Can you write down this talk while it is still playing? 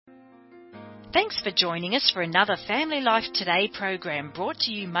Thanks for joining us for another Family Life Today program brought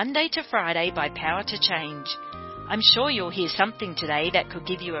to you Monday to Friday by Power to Change. I'm sure you'll hear something today that could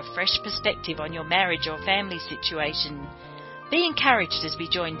give you a fresh perspective on your marriage or family situation. Be encouraged as we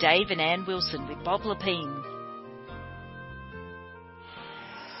join Dave and Ann Wilson with Bob Lepine.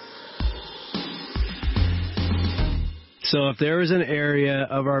 So if there was an area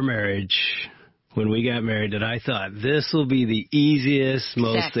of our marriage when we got married that I thought this will be the easiest,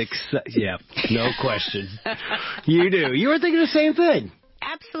 most yeah, no question. You do. You were thinking the same thing.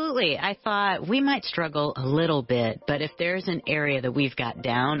 Absolutely. I thought we might struggle a little bit, but if there's an area that we've got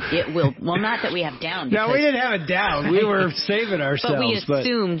down, it will, well, not that we have down. No, we didn't have it down. We were saving ourselves. But we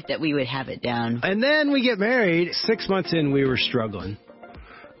assumed that we would have it down. And then we get married. 6 months in, we were struggling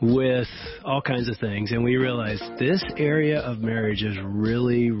with all kinds of things, and we realized this area of marriage is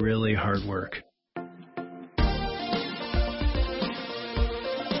really, really hard work.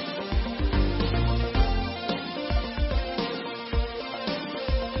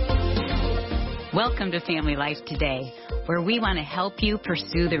 Welcome to Family Life Today, where we want to help you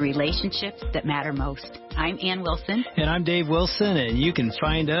pursue the relationships that matter most. I'm Ann Wilson. And I'm Dave Wilson, and you can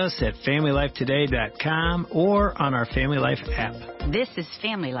find us at FamilyLifeToday.com or on our Family Life app. This is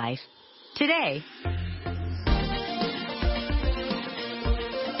Family Life Today.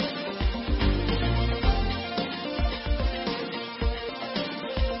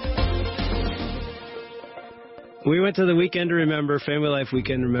 We went to the Weekend to Remember, Family Life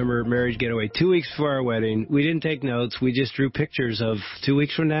Weekend to Remember marriage getaway 2 weeks before our wedding. We didn't take notes. We just drew pictures of 2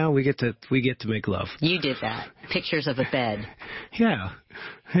 weeks from now. We get to make love. You did that. Pictures of a bed. Yeah.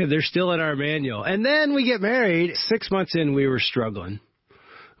 They're still in our manual. And then we get married. 6 months in, we were struggling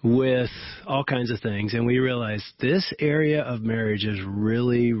with all kinds of things. And we realized this area of marriage is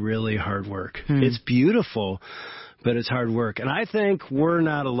really, really hard work. It's beautiful, but it's hard work. And I think we're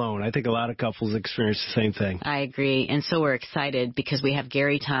not alone. I think a lot of couples experience the same thing. I agree. And so we're excited because we have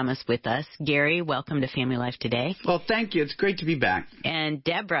Gary Thomas with us. Gary, welcome to Family Life Today. Well, thank you. It's great to be back. And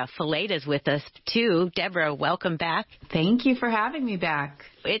Debra Fileta is with us, too. Debra, welcome back. Thank you for having me back.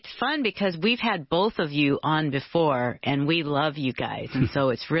 It's fun because we've had both of you on before, and we love you guys. And so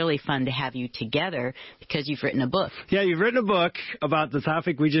it's really fun to have you together because you've written a book. Yeah, you've written a book about the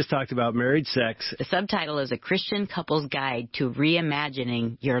topic we just talked about, married sex. The subtitle is A Christian Couple's Guide to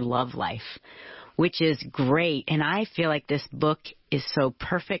Reimagining Your Love Life, which is great. And I feel like this book is so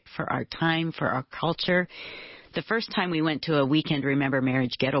perfect for our time, for our culture. The first time we went to a Weekend Remember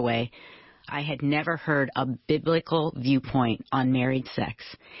Marriage getaway, I had never heard a biblical viewpoint on married sex.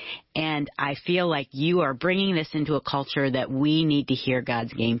 And I feel like you are bringing this into a culture that we need to hear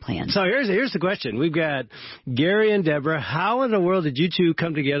God's game plan. So here's the question. We've got Gary and Debra. How in the world did you two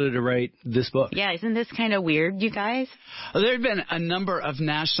come together to write this book? Yeah, isn't this kind of weird, you guys? Well, there have been a number of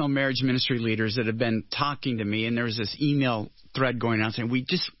national marriage ministry leaders that have been talking to me, and there was this email thread going on saying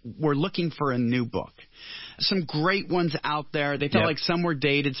we're looking for a new book. Some great ones out there. They felt like some were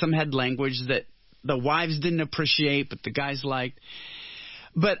dated, some had language that the wives didn't appreciate, but the guys liked.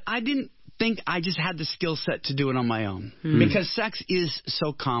 But I didn't think I just had the skill set to do it on my own because sex is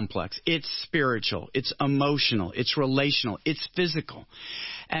so complex. It's spiritual, it's emotional, it's relational, it's physical.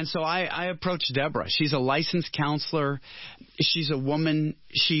 And so I approached Debra. She's a licensed counselor. She's a woman.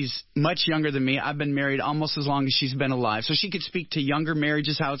 She's much younger than me. I've been married almost as long as she's been alive. So she could speak to younger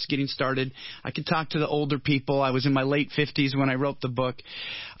marriages, how it's getting started. I could talk to the older people. I was in my late 50s when I wrote the book,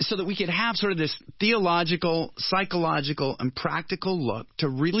 so that we could have sort of this theological, psychological, and practical look to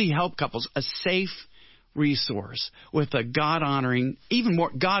really help couples, a safe resource with a God-honoring, even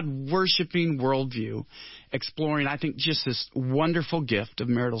more God-worshiping worldview, exploring, I think, just this wonderful gift of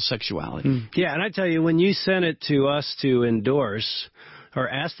marital sexuality. Yeah, and I tell you, when you sent it to us to endorse, or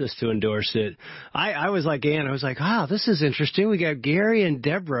asked us to endorse it, I was like Ann. I was like, wow, this is interesting. We got Gary and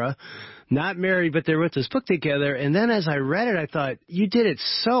Debra, not married, but they wrote this book together. And then as I read it, I thought, you did it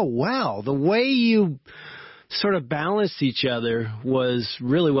so well. The way you sort of balanced each other was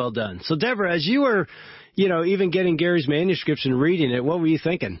really well done. So, Debra, as you were, even getting Gary's manuscripts and reading it, what were you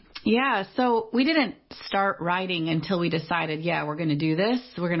thinking? Yeah, so we didn't start writing until we decided, we're going to do this.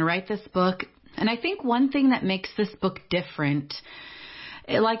 We're going to write this book. And I think one thing that makes this book different,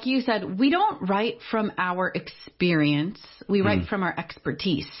 like you said, we don't write from our experience. We write from our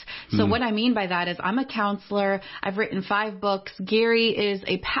expertise. So what I mean by that is I'm a counselor. I've written 5 books. Gary is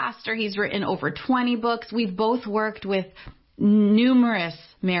a pastor. He's written over 20 books. We've both worked with numerous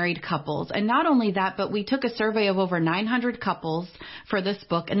married couples. And not only that, but we took a survey of over 900 couples for this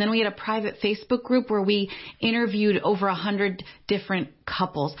book. And then we had a private Facebook group where we interviewed over 100 different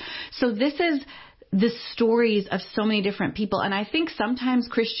couples. So this is the stories of so many different people. And I think sometimes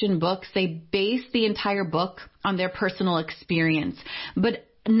Christian books, they base the entire book on their personal experience. But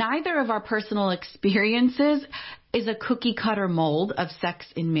neither of our personal experiences is a cookie cutter mold of sex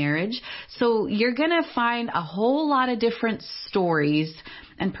in marriage. So you're going to find a whole lot of different stories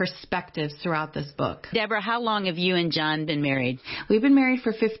and perspectives throughout this book. Debra, how long have you and John been married? We've been married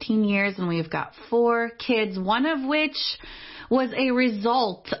for 15 years and we've got 4 kids, one of which was a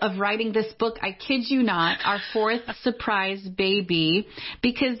result of writing this book. I kid you not, our 4th surprise baby,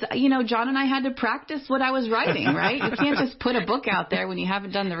 because, John and I had to practice what I was writing, right? You can't just put a book out there when you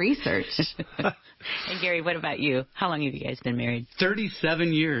haven't done the research. And Gary, what about you? How long have you guys been married?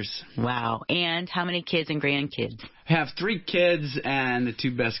 37 years. Wow. And how many kids and grandkids? I have 3 kids and the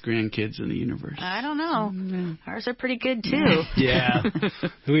 2 best grandkids in the universe. I don't know. Ours are pretty good, too. Yeah,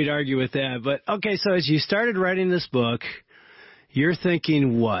 we'd argue with that. But, okay, so as you started writing this book, you're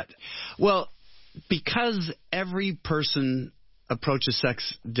thinking what? Well, because every person approaches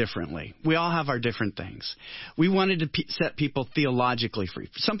sex differently. We all have our different things. We wanted to set people theologically free.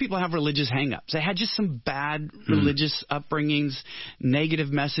 Some people have religious hang-ups. They had just some bad religious upbringings, negative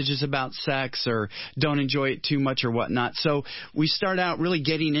messages about sex, or don't enjoy it too much or whatnot. So we start out really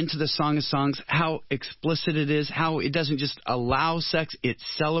getting into the Song of Songs, how explicit it is, how it doesn't just allow sex, it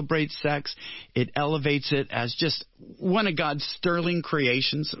celebrates sex, it elevates it as just one of God's sterling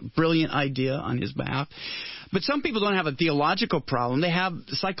creations, a brilliant idea on his behalf. But some people don't have a theological problem. They have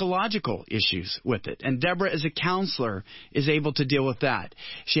psychological issues with it. And Debra, as a counselor, is able to deal with that.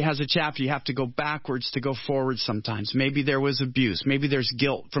 She has a chapter. You have to go backwards to go forward sometimes. Maybe there was abuse. Maybe there's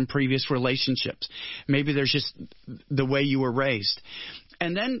guilt from previous relationships. Maybe there's just the way you were raised.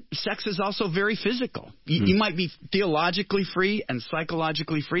 And then sex is also very physical. You might be theologically free and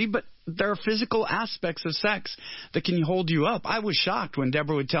psychologically free, but there are physical aspects of sex that can hold you up. I was shocked when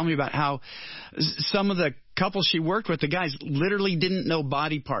Debra would tell me about how some of the couples she worked with, the guys literally didn't know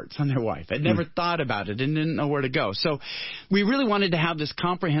body parts on their wife. Had never thought about it and didn't know where to go. So we really wanted to have this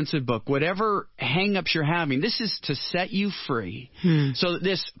comprehensive book. Whatever hang-ups you're having, this is to set you free so that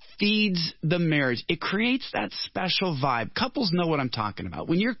this feeds the marriage. It creates that special vibe. Couples know what I'm talking about.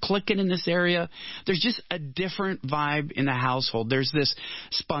 When you're clicking in this area, there's just a different vibe in the household. There's this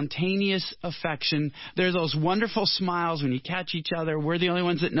spontaneous affection. There are those wonderful smiles when you catch each other. We're the only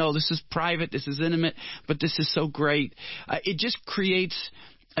ones that know this is private, this is intimate, but this is so great. It just creates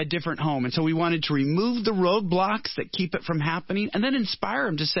a different home. And so we wanted to remove the roadblocks that keep it from happening and then inspire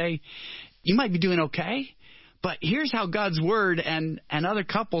them to say, you might be doing okay, but here's how God's Word and other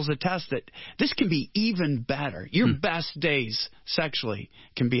couples attest that this can be even better. Your best days sexually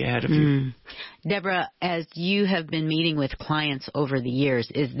can be ahead of you. Debra, as you have been meeting with clients over the years,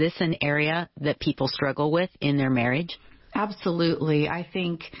 is this an area that people struggle with in their marriage? Absolutely. I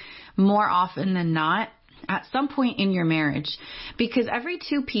think more often than not, at some point in your marriage, because every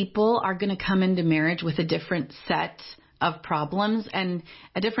 2 people are going to come into marriage with a different set of problems and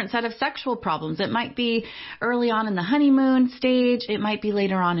a different set of sexual problems. It might be early on in the honeymoon stage. It might be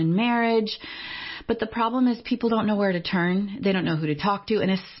later on in marriage. But the problem is people don't know where to turn. They don't know who to talk to.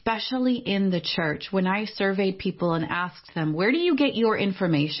 And especially in the church, when I surveyed people and asked them, where do you get your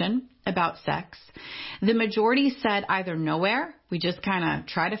information about sex? The majority said either nowhere, we just kind of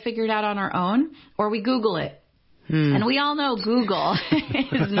try to figure it out on our own, or we Google it. And we all know Google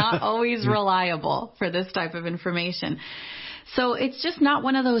is not always reliable for this type of information. So it's just not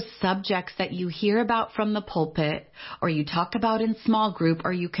one of those subjects that you hear about from the pulpit, or you talk about in small group,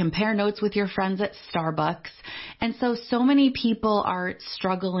 or you compare notes with your friends at Starbucks. And so many people are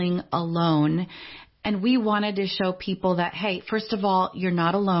struggling alone. And we wanted to show people that, hey, first of all, you're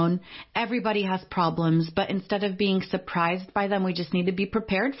not alone. Everybody has problems. But instead of being surprised by them, we just need to be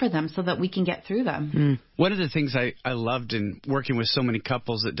prepared for them so that we can get through them. One of the things I loved in working with so many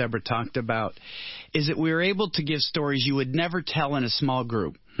couples that Debra talked about is that we were able to give stories you would never tell in a small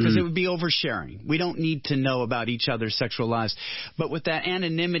group. Because it would be oversharing. We don't need to know about each other's sexual lives. But with that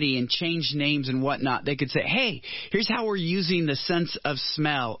anonymity and changed names and whatnot, they could say, hey, here's how we're using the sense of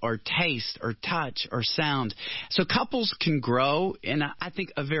smell or taste or touch or sound. So couples can grow in, I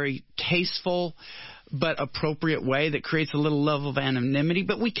think, a very tasteful but appropriate way that creates a little level of anonymity,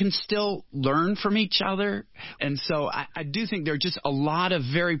 but we can still learn from each other. And so I do think there are just a lot of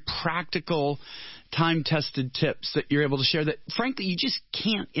very practical, time-tested tips that you're able to share that, frankly, you just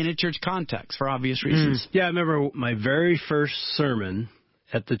can't in a church context for obvious reasons. Yeah, I remember my very first sermon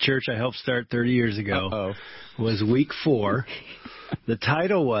at the church I helped start 30 years ago was week 4. The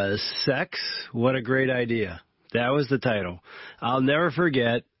title was Sex, What a Great Idea. That was the title. I'll never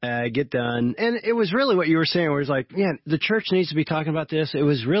forget. I get done. And it was really what you were saying, where it's like, man, the church needs to be talking about this. It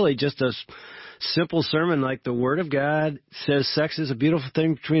was really just a simple sermon like the Word of God says sex is a beautiful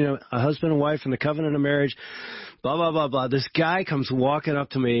thing between a husband and wife and the covenant of marriage, blah, blah, blah, blah. This guy comes walking up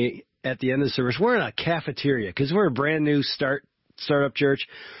to me at the end of the service. We're in a cafeteria because we're a brand new startup church.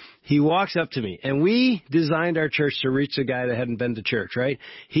 He walks up to me, and we designed our church to reach a guy that hadn't been to church, right?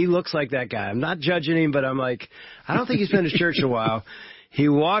 He looks like that guy. I'm not judging him, but I'm like, I don't think he's been to church in a while. He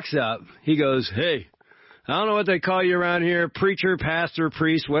walks up. He goes, hey, I don't know what they call you around here, preacher, pastor,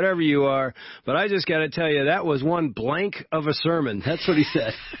 priest, whatever you are, but I just got to tell you, that was one blank of a sermon. That's what he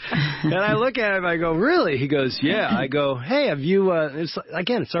said. And I look at him, I go, really? He goes, yeah. I go, hey, have you, it's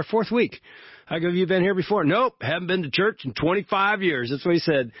our 4th week. I go, have you been here before? Nope, haven't been to church in 25 years. That's what he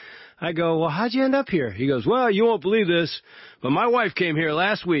said. I go, well, how'd you end up here? He goes, well, you won't believe this, but my wife came here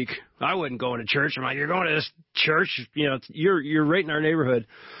last week. I wasn't going to church. I'm like, you're going to this church? You know, you're right in our neighborhood.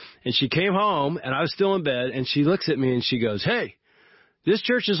 And she came home, and I was still in bed, and she looks at me, and she goes, hey, this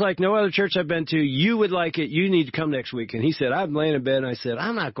church is like no other church I've been to. You would like it. You need to come next week. And he said, I'm laying in bed, and I said,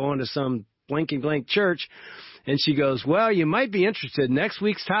 I'm not going to some blanking blank church. And she goes, well, you might be interested. Next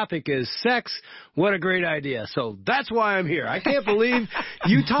week's topic is sex. What a great idea. So that's why I'm here. I can't believe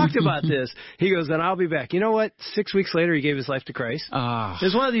you talked about this. He goes, then I'll be back. You know what? 6 weeks later, he gave his life to Christ.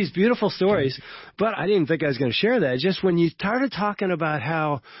 It's one of these beautiful stories, but I didn't think I was going to share that. Just when you started talking about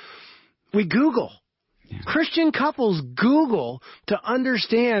how we Google, Christian couples Google to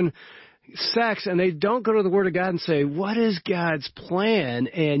understand sex, and they don't go to the Word of God and say, what is God's plan?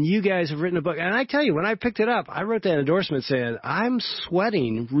 And you guys have written a book. And I tell you, when I picked it up, I wrote that endorsement saying, I'm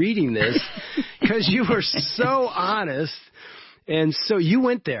sweating reading this because you were so honest. And so you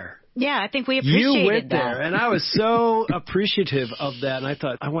went there. Yeah, I think we appreciated that. You went there, and I was so appreciative of that. And I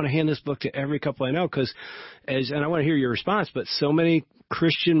thought, I want to hand this book to every couple I know and I want to hear your response, but so many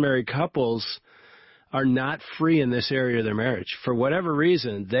Christian married couples are not free in this area of their marriage. For whatever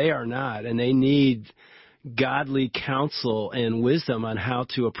reason, they are not, and they need godly counsel and wisdom on how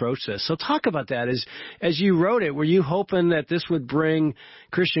to approach this. So talk about that. As you wrote it, were you hoping that this would bring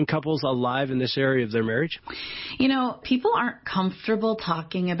Christian couples alive in this area of their marriage? You know, people aren't comfortable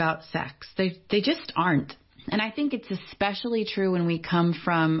talking about sex. They just aren't. And I think it's especially true when we come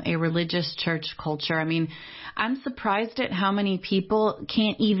from a religious church culture. I mean, I'm surprised at how many people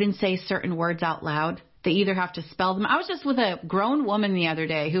can't even say certain words out loud. They either have to spell them. I was just with a grown woman the other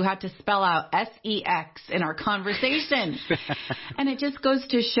day who had to spell out sex in our conversation. And it just goes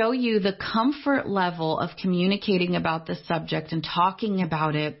to show you the comfort level of communicating about this subject and talking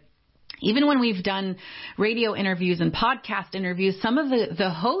about it. Even when we've done radio interviews and podcast interviews, some of the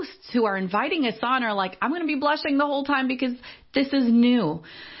hosts who are inviting us on are like, I'm going to be blushing the whole time because this is new.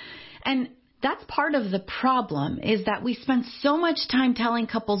 And that's part of the problem, is that we spend so much time telling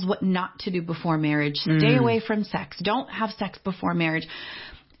couples what not to do before marriage. Stay away from sex. Don't have sex before marriage.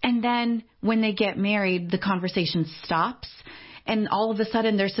 And then when they get married, the conversation stops. And all of a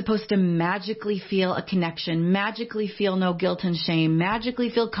sudden, they're supposed to magically feel a connection, magically feel no guilt and shame,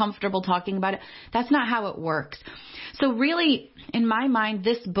 magically feel comfortable talking about it. That's not how it works. So really, in my mind,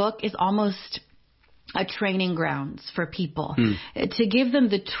 this book is almost a training grounds for people to give them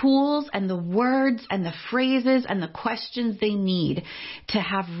the tools and the words and the phrases and the questions they need to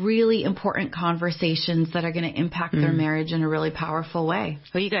have really important conversations that are going to impact their marriage in a really powerful way.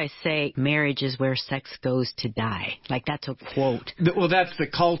 Well, you guys say marriage is where sex goes to die. Like, that's a quote. Well, that's the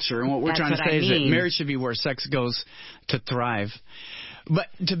culture. And what we're trying to say is that marriage should be where sex goes to thrive. But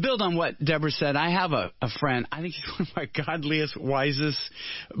to build on what Debra said, I have a friend. I think he's one of my godliest, wisest,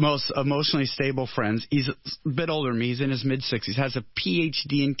 most emotionally stable friends. He's a bit older than me. He's in his mid-60s, has a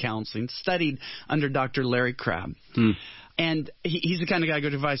Ph.D. in counseling, studied under Dr. Larry Crabb. And he's the kind of guy I go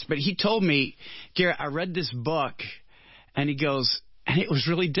to advice. But he told me, Garrett, I read this book, and he goes, and it was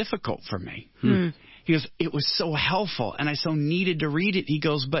really difficult for me. He goes, it was so helpful, and I so needed to read it. He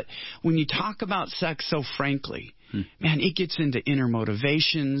goes, but when you talk about sex so frankly, man, it gets into inner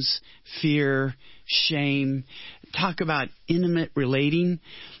motivations, fear, shame, talk about intimate relating.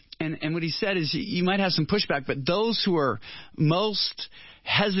 And what he said is you might have some pushback, but those who are most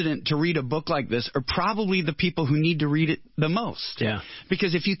hesitant to read a book like this are probably the people who need to read it the most. Yeah.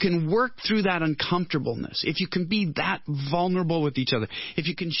 Because if you can work through that uncomfortableness, if you can be that vulnerable with each other, if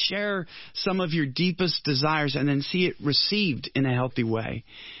you can share some of your deepest desires and then see it received in a healthy way,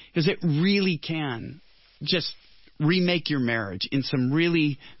 because it really can just remake your marriage in some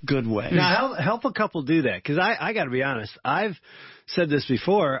really good ways. Now, help a couple do that, because I got to be honest. I've said this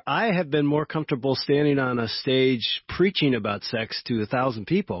before. I have been more comfortable standing on a stage preaching about sex to 1,000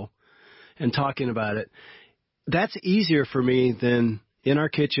 people and talking about it. That's easier for me than in our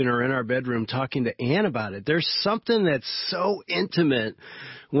kitchen or in our bedroom talking to Ann about it. There's something that's so intimate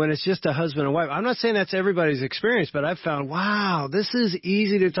when it's just a husband and wife. I'm not saying that's everybody's experience, but I've found, wow, this is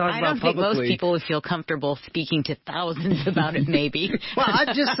easy to talk about publicly. I don't think most people would feel comfortable speaking to thousands about it, maybe. Well,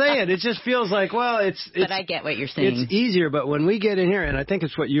 I'm just saying, it just feels like, well, it's but I get what you're saying. It's easier, but when we get in here, and I think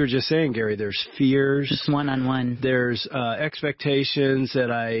it's what you were just saying, Gary, there's fears. Just one-on-one. There's expectations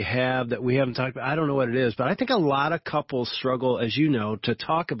that I have that we haven't talked about. I don't know what it is, but I think a lot of couples struggle, as you know, to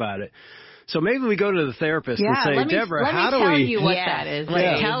talk about it. So maybe we go to the therapist and say, Deborah, how do we... Let me tell you what that is.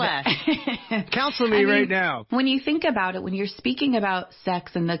 Tell us. Counsel me right now. When you think about it, when you're speaking about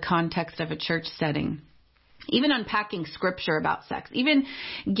sex in the context of a church setting, even unpacking scripture about sex, even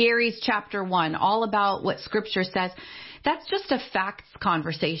Gary's chapter 1, all about what scripture says, that's just a facts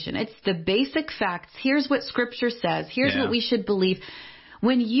conversation. It's the basic facts. Here's what scripture says. Here's what we should believe.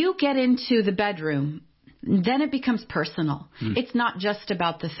 When you get into the bedroom, then it becomes personal. It's not just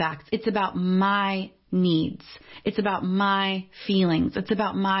about the facts. It's about my needs. It's about my feelings. It's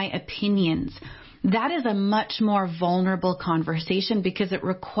about my opinions. That is a much more vulnerable conversation because it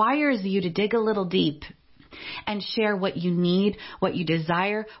requires you to dig a little deep and share what you need, what you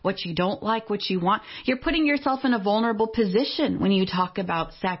desire, what you don't like, what you want. You're putting yourself in a vulnerable position when you talk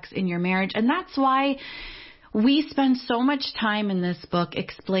about sex in your marriage. And that's why we spend so much time in this book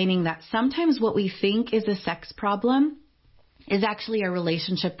explaining that sometimes what we think is a sex problem is actually a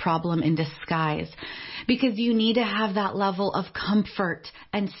relationship problem in disguise, because you need to have that level of comfort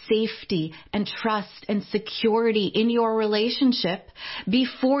and safety and trust and security in your relationship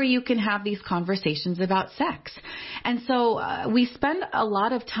before you can have these conversations about sex. And so we spend a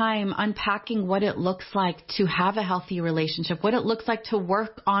lot of time unpacking what it looks like to have a healthy relationship, what it looks like to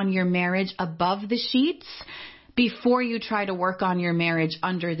work on your marriage above the sheets before you try to work on your marriage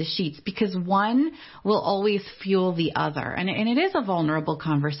under the sheets, because one will always fuel the other. And it is a vulnerable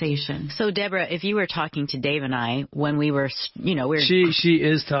conversation. So, Deborah, if you were talking to Dave and I when we were, She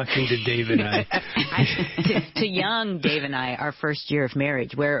is talking to Dave and I. to young Dave and I, our first year of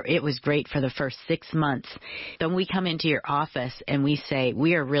marriage, where it was great for the first 6 months. Then we come into your office and we say,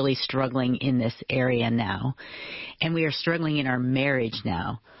 we are really struggling in this area now. And we are struggling in our marriage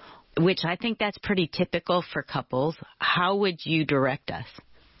now, which I think that's pretty typical for couples. How would you direct us?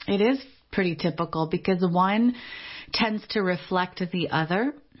 It is pretty typical because one tends to reflect the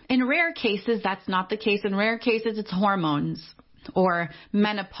other. In rare cases, that's not the case. In rare cases, it's hormones or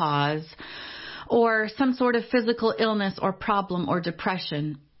menopause or some sort of physical illness or problem or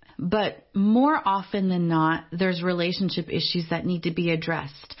depression. But more often than not, there's relationship issues that need to be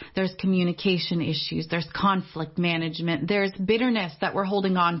addressed. There's communication issues. There's conflict management. There's bitterness that we're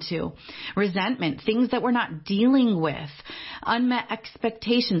holding on to, resentment, things that we're not dealing with, unmet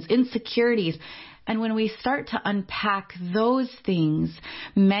expectations, insecurities. And when we start to unpack those things,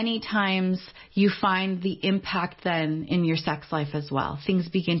 many times you find the impact then in your sex life as well. Things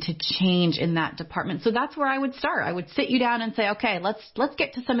begin to change in that department. So that's where I would start. I would sit you down and say, okay, let's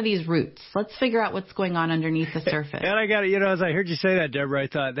get to some of these roots. Let's figure out what's going on underneath the surface. And I got it. As I heard you say that, Deborah, I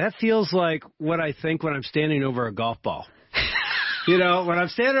thought that feels like what I think when I'm standing over a golf ball. When I'm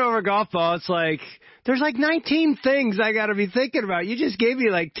standing over a golf ball, it's like, there's like 19 things I got to be thinking about. You just gave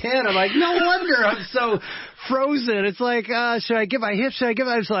me like 10. I'm like, no wonder I'm so frozen. It's like, should I get my hips? Should I get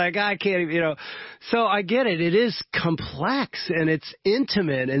my... It's like, I can't even, So I get it. It is complex and it's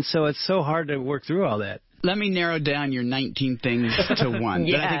intimate. And so it's so hard to work through all that. Let me narrow down your 19 things to one.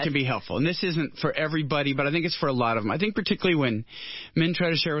 Yes. That I think can be helpful. And this isn't for everybody, but I think it's for a lot of them. I think particularly when men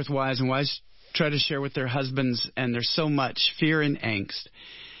try to share with wives and wives try to share with their husbands, and there's so much fear and angst.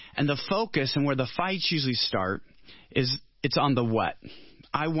 And the focus and where the fights usually start is it's on the what.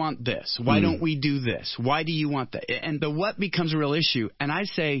 I want this. Why don't we do this? Why do you want that? And the what becomes a real issue. And I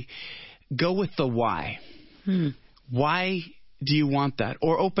say, go with the why. Why do you want that?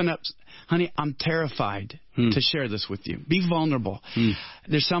 Or open up, honey, I'm terrified to share this with you. Be vulnerable.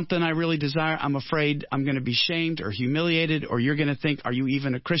 There's something I really desire. I'm afraid I'm going to be shamed or humiliated, or you're going to think, are you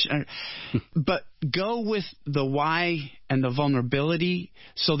even a Christian? But go with the why and the vulnerability,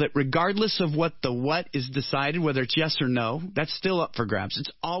 so that regardless of what is decided, whether it's yes or no, that's still up for grabs.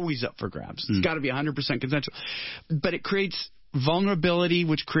 It's always up for grabs. It's got to be 100% consensual. But it creates vulnerability,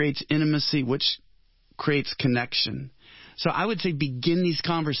 which creates intimacy, which creates connection. So I would say begin these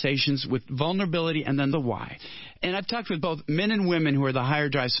conversations with vulnerability and then the why. And I've talked with both men and women who are the higher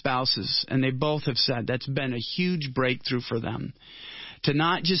drive spouses, and they both have said that's been a huge breakthrough for them. To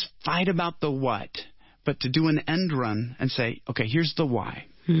not just fight about the what, but to do an end run and say, okay, here's the why.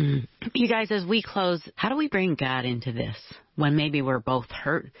 You guys, as we close, how do we bring God into this when maybe we're both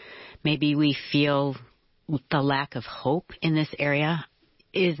hurt? Maybe we feel the lack of hope in this area.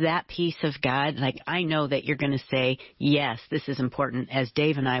 is that piece of God. Like, I know that you're going to say, yes, this is important, as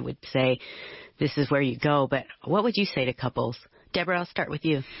Dave and I would say, this is where you go. But what would you say to couples? Debra, I'll start with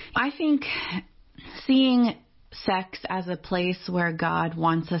you. I think seeing sex as a place where God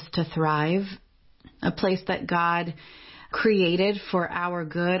wants us to thrive, a place that God created for our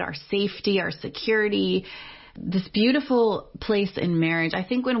good, our safety, our security, this beautiful place in marriage. I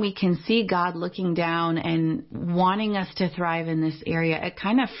think when we can see God looking down and wanting us to thrive in this area, it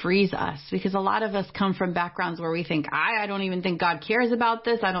kind of frees us, because a lot of us come from backgrounds where we think, I don't even think God cares about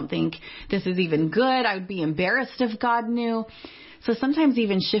this. I don't think this is even good. I would be embarrassed if God knew. So sometimes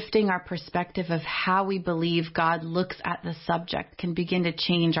even shifting our perspective of how we believe God looks at the subject can begin to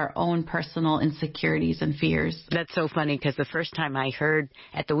change our own personal insecurities and fears. That's so funny, because the first time I heard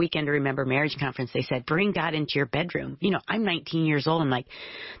at the Weekend to Remember Marriage Conference, they said, bring God into your bedroom. You know, I'm 19 years old. I'm like,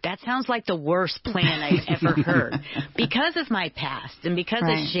 that sounds like the worst plan I've ever heard. Because of my past and because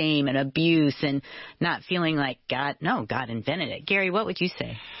of shame and abuse and not feeling like God invented it. Gary, what would you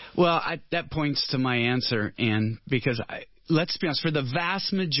say? Well, that points to my answer, Ann, because let's be honest, for the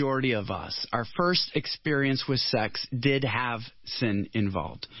vast majority of us, our first experience with sex did have sin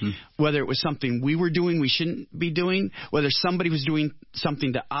involved. Whether it was something we were doing we shouldn't be doing, whether somebody was doing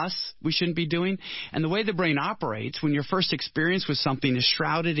something to us we shouldn't be doing. And the way the brain operates, when your first experience with something is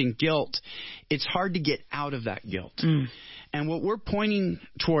shrouded in guilt, it's hard to get out of that guilt. And what we're pointing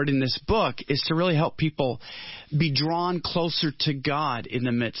toward in this book is to really help people be drawn closer to God in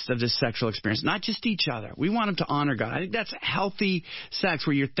the midst of this sexual experience, not just each other. We want them to honor God. I think that's healthy sex,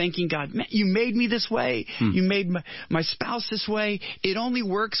 where you're thanking God, man, you made me this way. You made my spouse this way. It only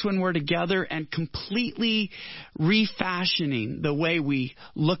works when we're together, and completely refashioning the way we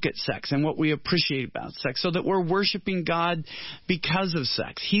look at sex and what we appreciate about sex, so that we're worshiping God because of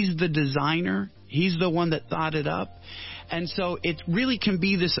sex. He's the designer. He's the one that thought it up. And so it really can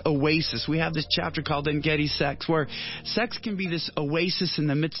be this oasis. We have this chapter called Engedi Sex, where sex can be this oasis in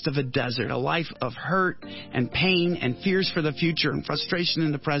the midst of a desert, a life of hurt and pain and fears for the future and frustration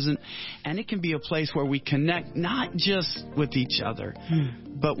in the present. And it can be a place where we connect not just with each other,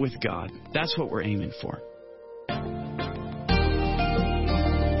 but with God. That's what we're aiming for.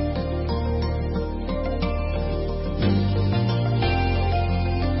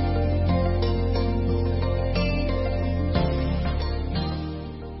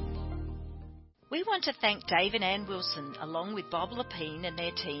 We want to thank Dave and Ann Wilson, along with Bob Lapine and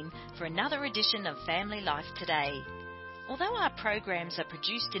their team, for another edition of Family Life Today. Although our programs are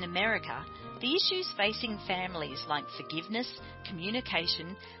produced in America, the issues facing families like forgiveness,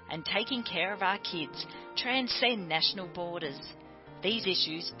 communication, and taking care of our kids transcend national borders. These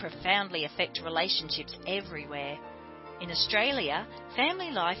issues profoundly affect relationships everywhere. In Australia,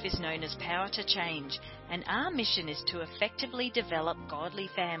 Family Life is known as Power to Change, and our mission is to effectively develop godly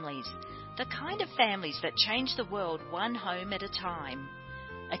families, the kind of families that change the world one home at a time.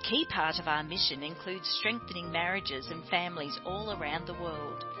 A key part of our mission includes strengthening marriages and families all around the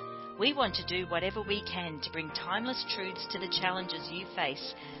world. We want to do whatever we can to bring timeless truths to the challenges you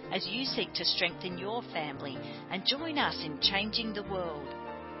face as you seek to strengthen your family and join us in changing the world.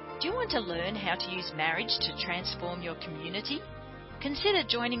 Do you want to learn how to use marriage to transform your community? Consider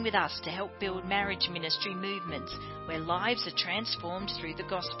joining with us to help build marriage ministry movements where lives are transformed through the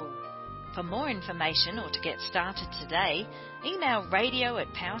gospel. For more information or to get started today, email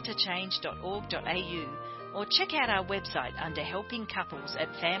radio@powertochange.org.au or check out our website under Helping Couples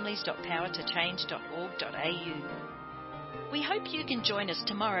at families.powertochange.org.au. We hope you can join us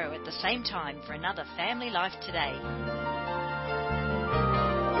tomorrow at the same time for another Family Life Today.